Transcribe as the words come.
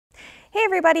Hey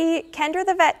everybody, Kendra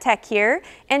the Vet Tech here,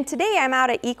 and today I'm out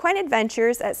at Equine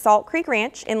Adventures at Salt Creek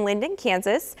Ranch in Linden,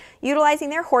 Kansas, utilizing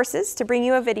their horses to bring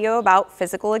you a video about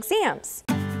physical exams.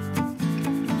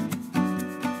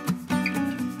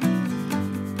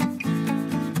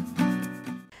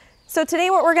 So today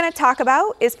what we're going to talk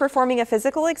about is performing a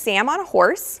physical exam on a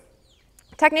horse.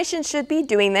 Technicians should be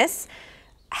doing this.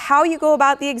 How you go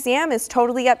about the exam is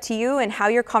totally up to you and how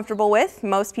you're comfortable with.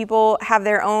 Most people have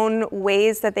their own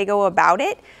ways that they go about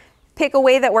it. Pick a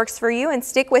way that works for you and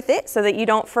stick with it so that you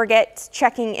don't forget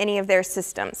checking any of their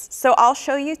systems. So I'll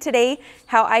show you today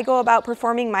how I go about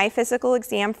performing my physical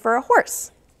exam for a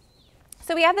horse.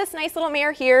 So we have this nice little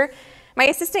mare here. My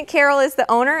assistant Carol is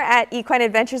the owner at Equine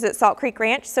Adventures at Salt Creek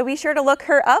Ranch, so be sure to look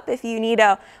her up if you need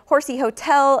a horsey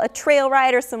hotel, a trail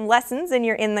ride, or some lessons and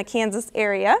you're in the Kansas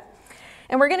area.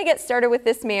 And we're going to get started with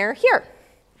this mare here.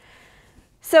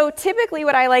 So typically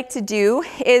what I like to do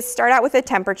is start out with a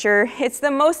temperature. It's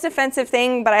the most offensive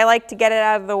thing, but I like to get it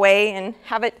out of the way and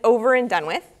have it over and done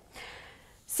with.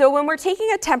 So when we're taking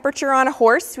a temperature on a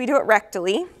horse, we do it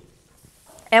rectally.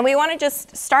 And we want to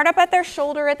just start up at their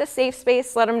shoulder at the safe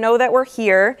space, let them know that we're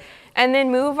here, and then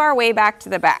move our way back to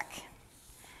the back.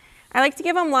 I like to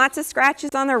give them lots of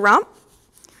scratches on their rump,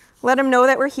 let them know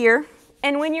that we're here.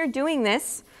 And when you're doing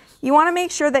this, you want to make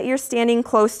sure that you're standing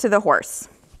close to the horse.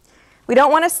 We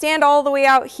don't want to stand all the way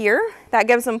out here. That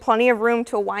gives them plenty of room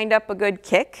to wind up a good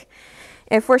kick.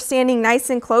 If we're standing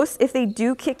nice and close, if they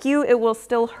do kick you, it will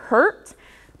still hurt,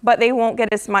 but they won't get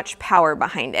as much power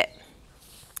behind it.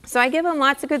 So I give them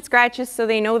lots of good scratches so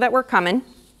they know that we're coming.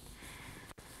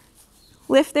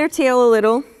 Lift their tail a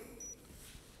little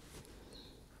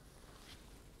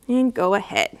and go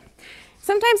ahead.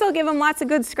 Sometimes I'll give them lots of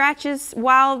good scratches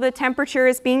while the temperature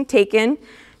is being taken,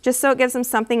 just so it gives them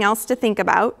something else to think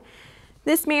about.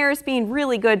 This mare is being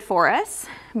really good for us,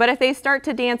 but if they start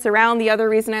to dance around, the other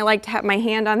reason I like to have my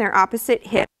hand on their opposite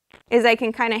hip is I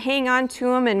can kind of hang on to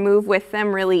them and move with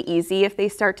them really easy if they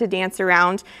start to dance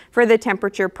around for the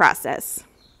temperature process.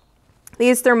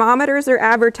 These thermometers are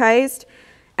advertised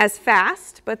as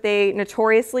fast, but they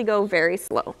notoriously go very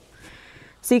slow.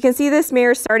 So you can see this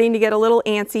mare starting to get a little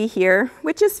antsy here,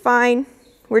 which is fine.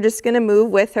 We're just going to move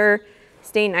with her,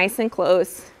 stay nice and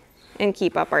close, and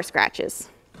keep up our scratches.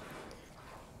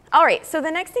 All right, so the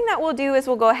next thing that we'll do is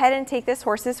we'll go ahead and take this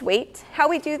horse's weight. How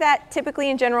we do that typically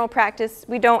in general practice,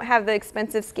 we don't have the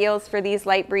expensive scales for these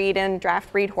light breed and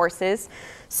draft breed horses.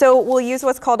 So we'll use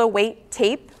what's called a weight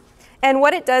tape. And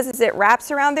what it does is it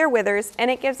wraps around their withers and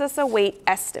it gives us a weight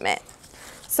estimate.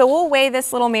 So we'll weigh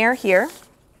this little mare here.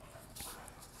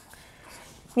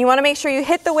 You want to make sure you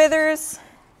hit the withers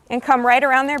and come right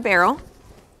around their barrel.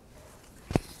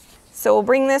 So we'll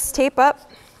bring this tape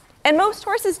up. And most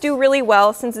horses do really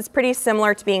well since it's pretty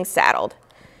similar to being saddled.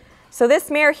 So this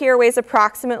mare here weighs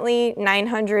approximately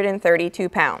 932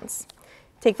 pounds.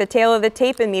 Take the tail of the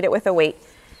tape and meet it with a weight.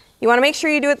 You want to make sure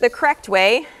you do it the correct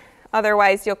way,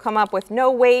 otherwise you'll come up with no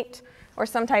weight or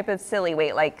some type of silly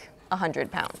weight like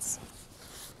 100 pounds.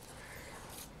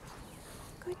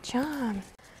 Good job.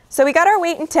 So we got our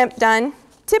weight and temp done.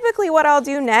 Typically what I'll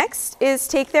do next is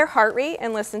take their heart rate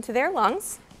and listen to their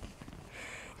lungs.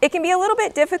 It can be a little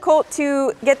bit difficult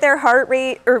to get their heart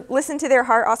rate or listen to their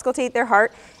heart, auscultate their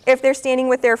heart, if they're standing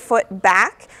with their foot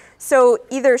back. So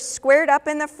either squared up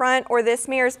in the front, or this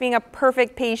mare is being a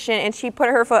perfect patient and she put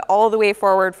her foot all the way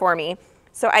forward for me.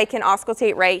 So I can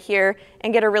auscultate right here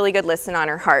and get a really good listen on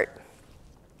her heart.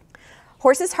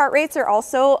 Horses' heart rates are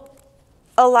also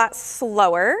a lot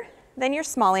slower than your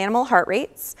small animal heart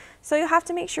rates. So you have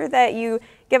to make sure that you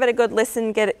give it a good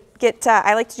listen,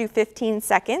 I like to do 15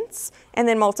 seconds and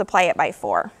then multiply it by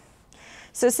 4.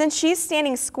 So since she's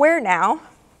standing square now,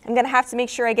 I'm going to have to make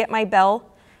sure I get my bell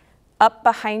up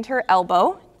behind her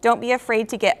elbow. Don't be afraid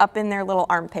to get up in their little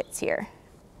armpits here.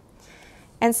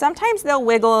 And sometimes they'll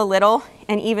wiggle a little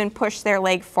and even push their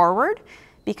leg forward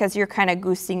because you're kind of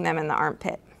goosing them in the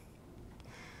armpit.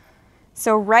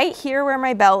 So right here where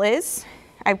my bell is,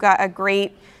 I've got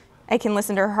I can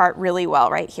listen to her heart really well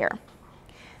right here.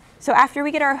 So after we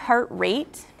get our heart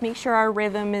rate, make sure our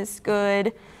rhythm is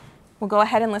good, we'll go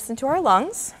ahead and listen to our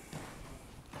lungs.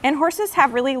 And horses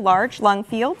have really large lung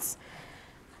fields.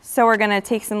 So we're going to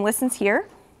take some listens here.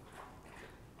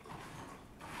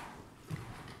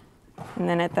 And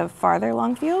then at the farther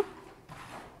lung field.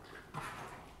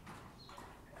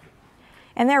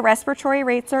 And their respiratory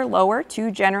rates are lower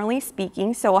too, generally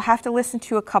speaking, so we'll have to listen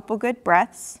to a couple good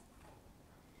breaths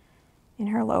in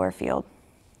her lower field.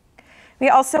 We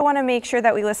also want to make sure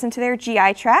that we listen to their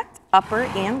GI tract, upper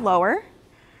and lower.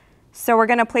 So we're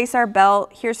going to place our bell,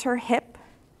 here's her hip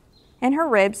and her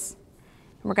ribs,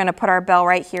 We're going to put our bell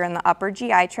right here in the upper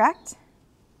GI tract.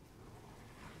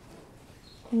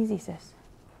 Easy, sis.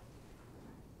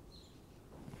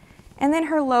 And then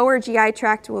her lower GI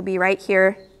tract will be right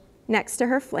here next to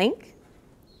her flank.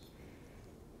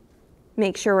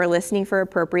 Make sure we're listening for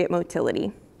appropriate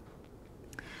motility.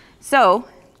 So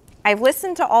I've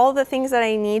listened to all the things that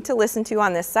I need to listen to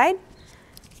on this side.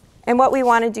 And what we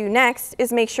want to do next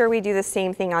is make sure we do the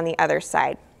same thing on the other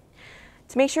side.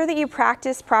 To make sure that you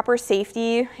practice proper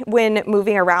safety when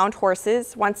moving around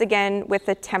horses, once again, with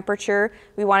the temperature,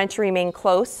 we want it to remain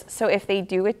close. So if they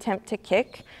do attempt to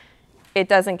kick, it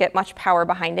doesn't get much power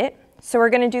behind it. So we're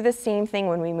going to do the same thing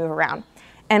when we move around.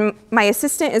 And my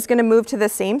assistant is going to move to the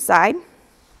same side.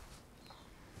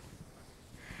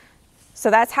 So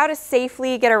that's how to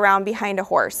safely get around behind a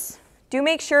horse. Do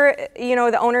make sure, you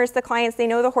know, the owners, the clients, they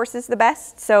know the horses the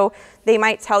best. So they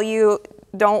might tell you,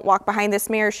 don't walk behind this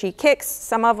mare, she kicks.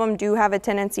 Some of them do have a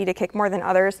tendency to kick more than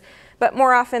others, but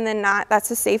more often than not, that's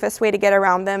the safest way to get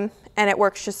around them, and it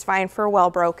works just fine for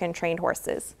well-broken trained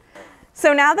horses.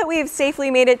 So now that we've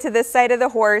safely made it to this side of the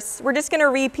horse, we're just going to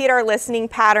repeat our listening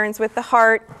patterns with the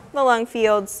heart, the lung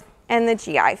fields, and the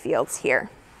GI fields here.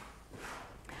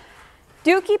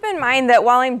 Do keep in mind that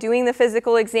while I'm doing the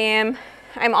physical exam,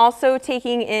 I'm also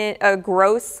taking in a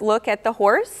gross look at the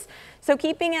horse. So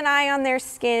keeping an eye on their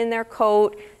skin, their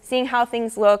coat, seeing how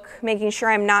things look, making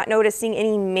sure I'm not noticing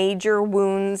any major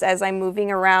wounds as I'm moving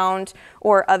around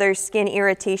or other skin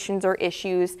irritations or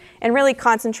issues, and really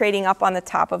concentrating up on the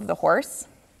top of the horse.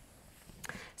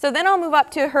 So then I'll move up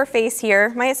to her face here.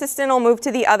 My assistant will move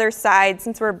to the other side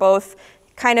since we're both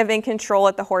kind of in control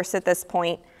at the horse at this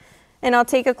point. And I'll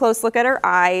take a close look at her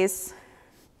eyes.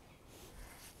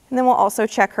 And then we'll also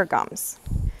check her gums.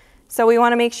 So we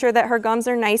want to make sure that her gums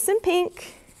are nice and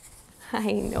pink.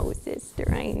 I know,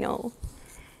 sister, I know.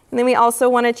 And then we also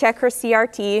want to check her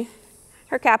CRT,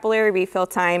 her capillary refill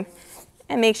time,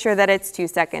 and make sure that it's 2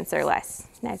 seconds or less.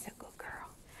 That's a good girl.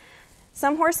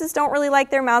 Some horses don't really like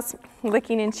their mouths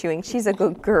licking and chewing. She's a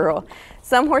good girl.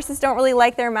 Some horses don't really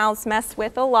like their mouths messed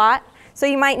with a lot. So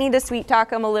you might need to sweet talk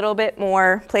them a little bit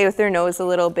more, play with their nose a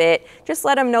little bit. Just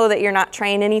let them know that you're not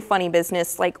trying any funny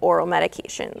business like oral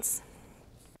medications.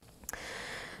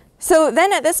 So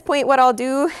then at this point, what I'll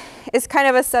do is kind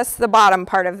of assess the bottom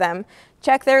part of them.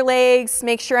 Check their legs,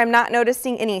 make sure I'm not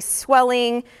noticing any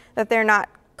swelling, that they're not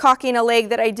cocking a leg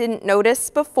that I didn't notice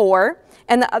before.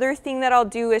 And the other thing that I'll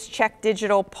do is check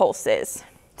digital pulses.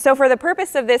 So for the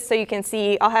purpose of this, so you can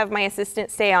see, I'll have my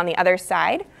assistant stay on the other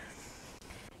side.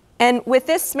 And with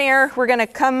this mare, we're gonna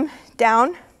come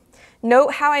down.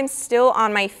 Note how I'm still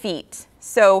on my feet.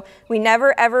 So we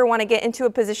never ever want to get into a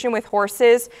position with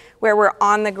horses where we're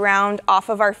on the ground off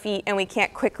of our feet and we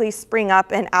can't quickly spring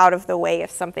up and out of the way if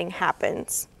something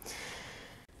happens.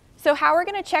 So how we're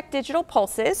going to check digital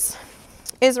pulses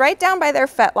is right down by their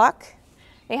fetlock.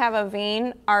 They have a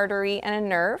vein, artery, and a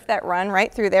nerve that run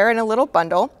right through there in a little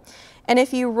bundle. And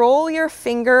if you roll your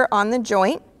finger on the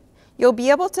joint, you'll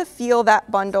be able to feel that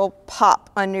bundle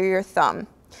pop under your thumb.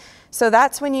 So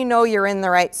that's when you know you're in the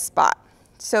right spot.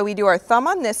 So we do our thumb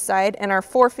on this side and our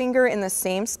forefinger in the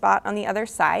same spot on the other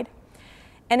side.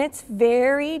 And it's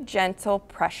very gentle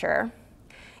pressure.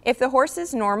 If the horse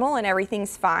is normal and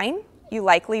everything's fine, you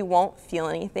likely won't feel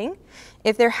anything.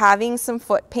 If they're having some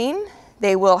foot pain,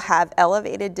 they will have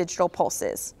elevated digital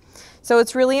pulses. So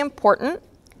it's really important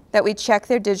that we check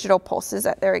their digital pulses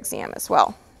at their exam as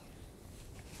well.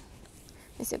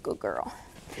 She's a good girl.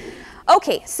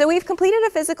 Okay, so we've completed a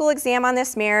physical exam on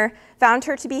this mare, found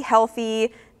her to be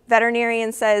healthy.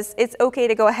 Veterinarian says it's okay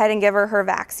to go ahead and give her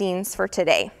vaccines for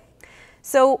today.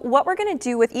 So what we're going to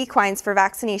do with equines for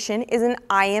vaccination is an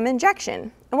IM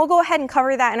injection. And we'll go ahead and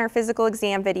cover that in our physical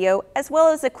exam video, as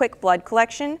well as a quick blood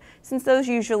collection, since those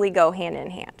usually go hand in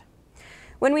hand.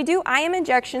 When we do IM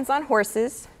injections on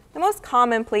horses, the most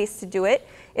common place to do it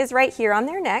is right here on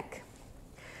their neck.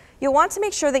 You'll want to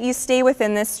make sure that you stay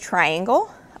within this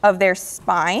triangle of their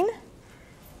spine,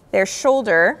 their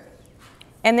shoulder,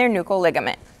 and their nuchal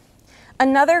ligament.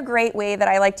 Another great way that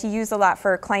I like to use a lot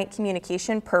for client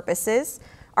communication purposes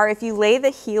are if you lay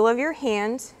the heel of your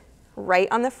hand right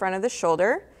on the front of the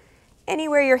shoulder.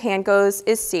 Anywhere your hand goes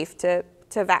is safe to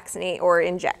vaccinate or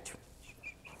inject.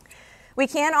 We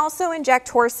can also inject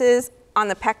horses on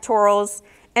the pectorals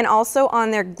and also on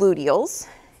their gluteals,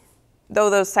 though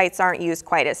those sites aren't used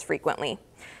quite as frequently.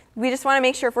 We just want to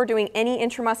make sure if we're doing any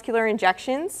intramuscular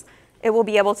injections, it will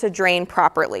be able to drain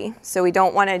properly. So we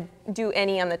don't want to do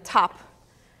any on the top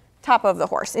of the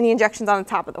horse, any injections on the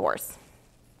top of the horse.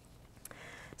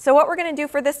 So what we're going to do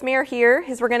for this mare here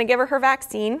is we're going to give her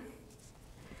vaccine.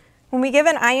 When we give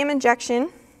an IM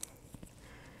injection,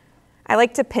 I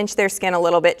like to pinch their skin a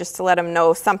little bit just to let them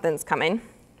know something's coming.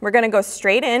 We're gonna go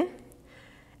straight in,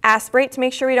 aspirate to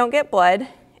make sure we don't get blood,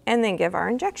 and then give our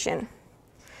injection.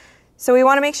 So we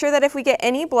wanna make sure that if we get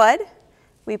any blood,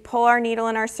 we pull our needle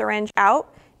and our syringe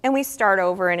out and we start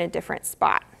over in a different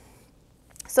spot.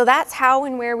 So that's how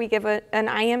and where we give an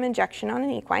IM injection on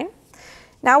an equine.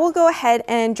 Now we'll go ahead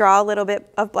and draw a little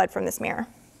bit of blood from this mirror.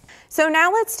 So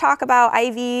now let's talk about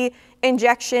IV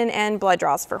injection and blood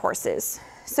draws for horses.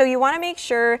 So you want to make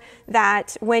sure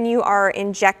that when you are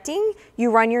injecting,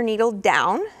 you run your needle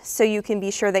down so you can be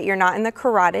sure that you're not in the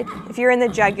carotid. If you're in the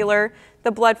jugular,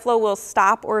 the blood flow will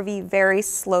stop or be very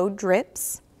slow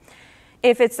drips.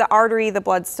 If it's the artery, the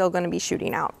blood's still going to be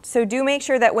shooting out. So do make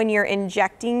sure that when you're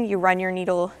injecting, you run your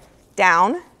needle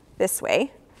down this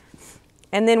way.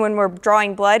 And then when we're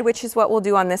drawing blood, which is what we'll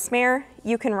do on this mare,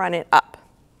 you can run it up.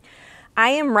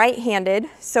 I am right-handed,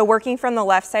 so working from the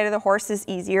left side of the horse is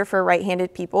easier for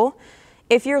right-handed people.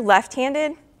 If you're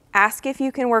left-handed, ask if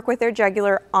you can work with their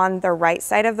jugular on the right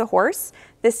side of the horse.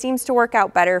 This seems to work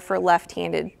out better for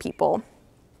left-handed people.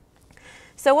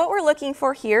 So what we're looking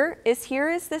for here is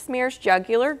this mare's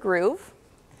jugular groove.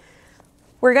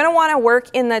 We're going to want to work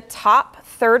in the top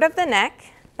third of the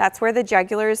neck. That's where the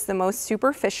jugular is the most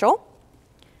superficial.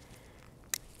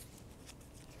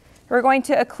 We're going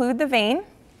to occlude the vein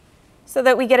so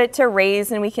that we get it to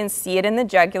raise and we can see it in the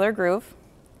jugular groove.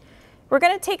 We're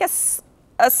going to take a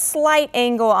slight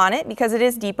angle on it because it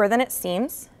is deeper than it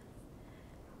seems,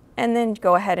 and then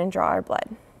go ahead and draw our blood.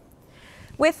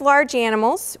 With large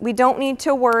animals, we don't need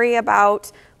to worry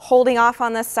about holding off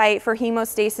on the site for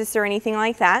hemostasis or anything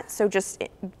like that. So just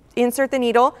insert the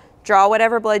needle, draw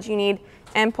whatever blood you need,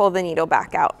 and pull the needle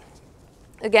back out.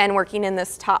 Again, working in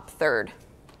this top third.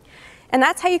 And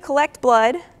that's how you collect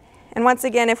blood. And once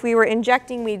again, if we were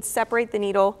injecting, we'd separate the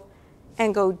needle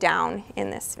and go down in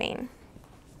this vein.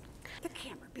 The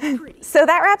camera be pretty. So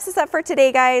that wraps us up for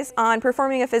today, guys, on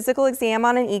performing a physical exam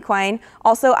on an equine,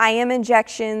 also IM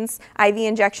injections, IV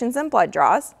injections, and blood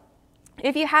draws.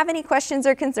 If you have any questions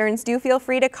or concerns, do feel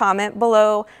free to comment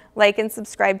below, like and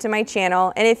subscribe to my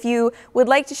channel. And if you would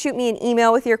like to shoot me an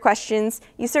email with your questions,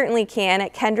 you certainly can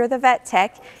at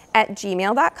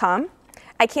kendrathevettech@gmail.com.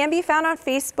 I can be found on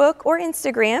Facebook or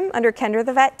Instagram under Kendra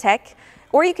the Vet Tech,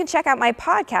 or you can check out my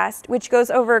podcast, which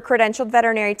goes over credentialed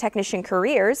veterinary technician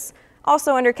careers,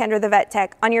 also under Kendra the Vet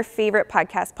Tech on your favorite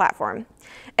podcast platform.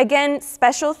 Again,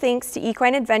 special thanks to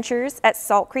Equine Adventures at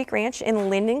Salt Creek Ranch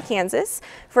in Linden, Kansas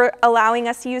for allowing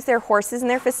us to use their horses in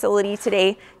their facility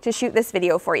today to shoot this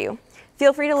video for you.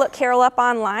 Feel free to look Carol up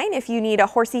online if you need a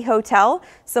horsey hotel,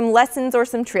 some lessons, or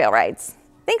some trail rides.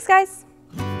 Thanks, guys.